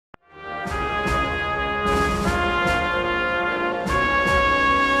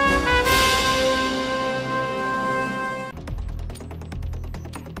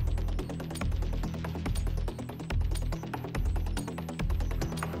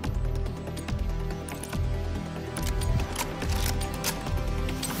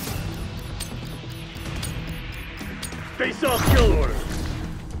Face-off kill order.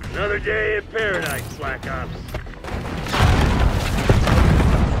 Another day in paradise, Black Ops.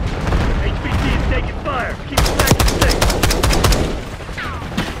 HPT is taking fire. Keep the package safe.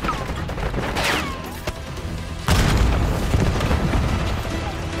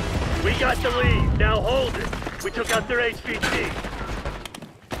 We got the lead. Now hold it. We took out their HPT.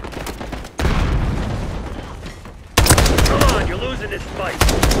 Come on, you're losing this fight.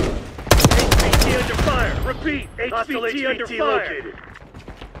 HPT under fire. Repeat, HPT under fire. Located.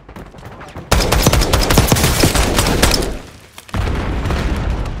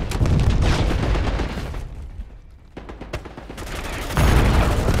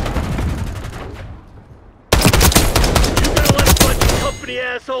 You gonna let a bunch of company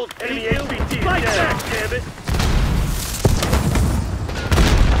assholes enemy HPT fight back, damn it!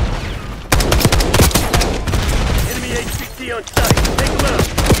 Enemy HPT on site. Take them out.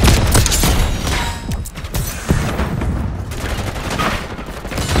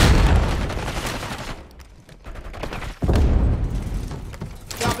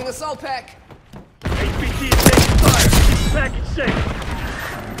 Dropping assault pack. HPT is taking fire. Keep the package safe.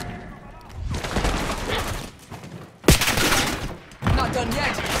 Not done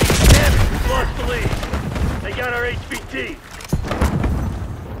yet. Damn it, we've lost the lead. They got our HPT.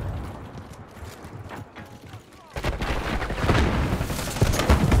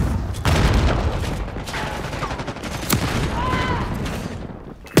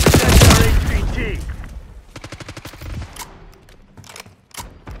 That's our HPT.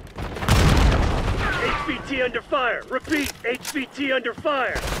 HPT under fire. Repeat, HPT under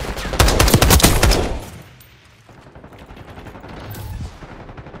fire.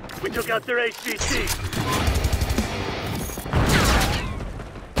 We took out their HPT.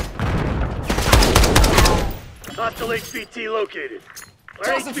 Hostile HPT located. Our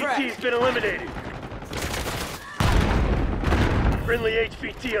HPT's been eliminated. Friendly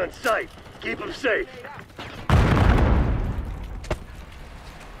HPT on site. Keep them safe.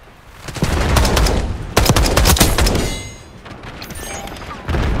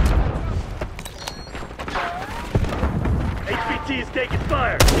 HPT is taking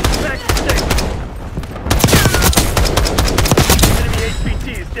fire. Back to safe. Enemy HPT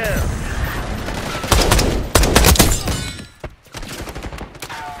is down.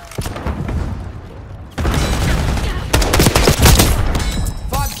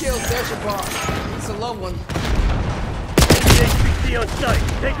 There's your bar. It's a low one. HPT on site.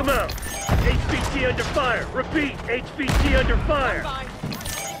 Take them out. HPT under fire. Repeat. HPT under fire.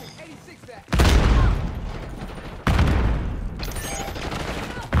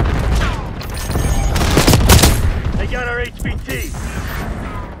 They got our HPT.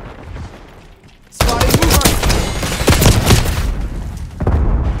 Spotted mover.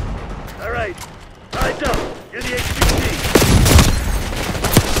 All right. Eyes up. You're the HPT.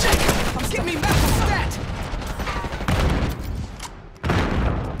 Get me back on stat!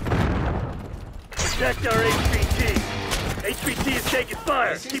 Protect our HPT. HPT is taking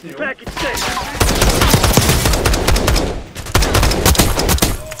fire. Keep the package safe.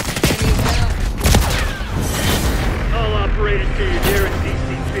 All operators to your nearest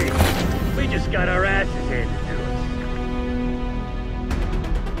DCP. We just got our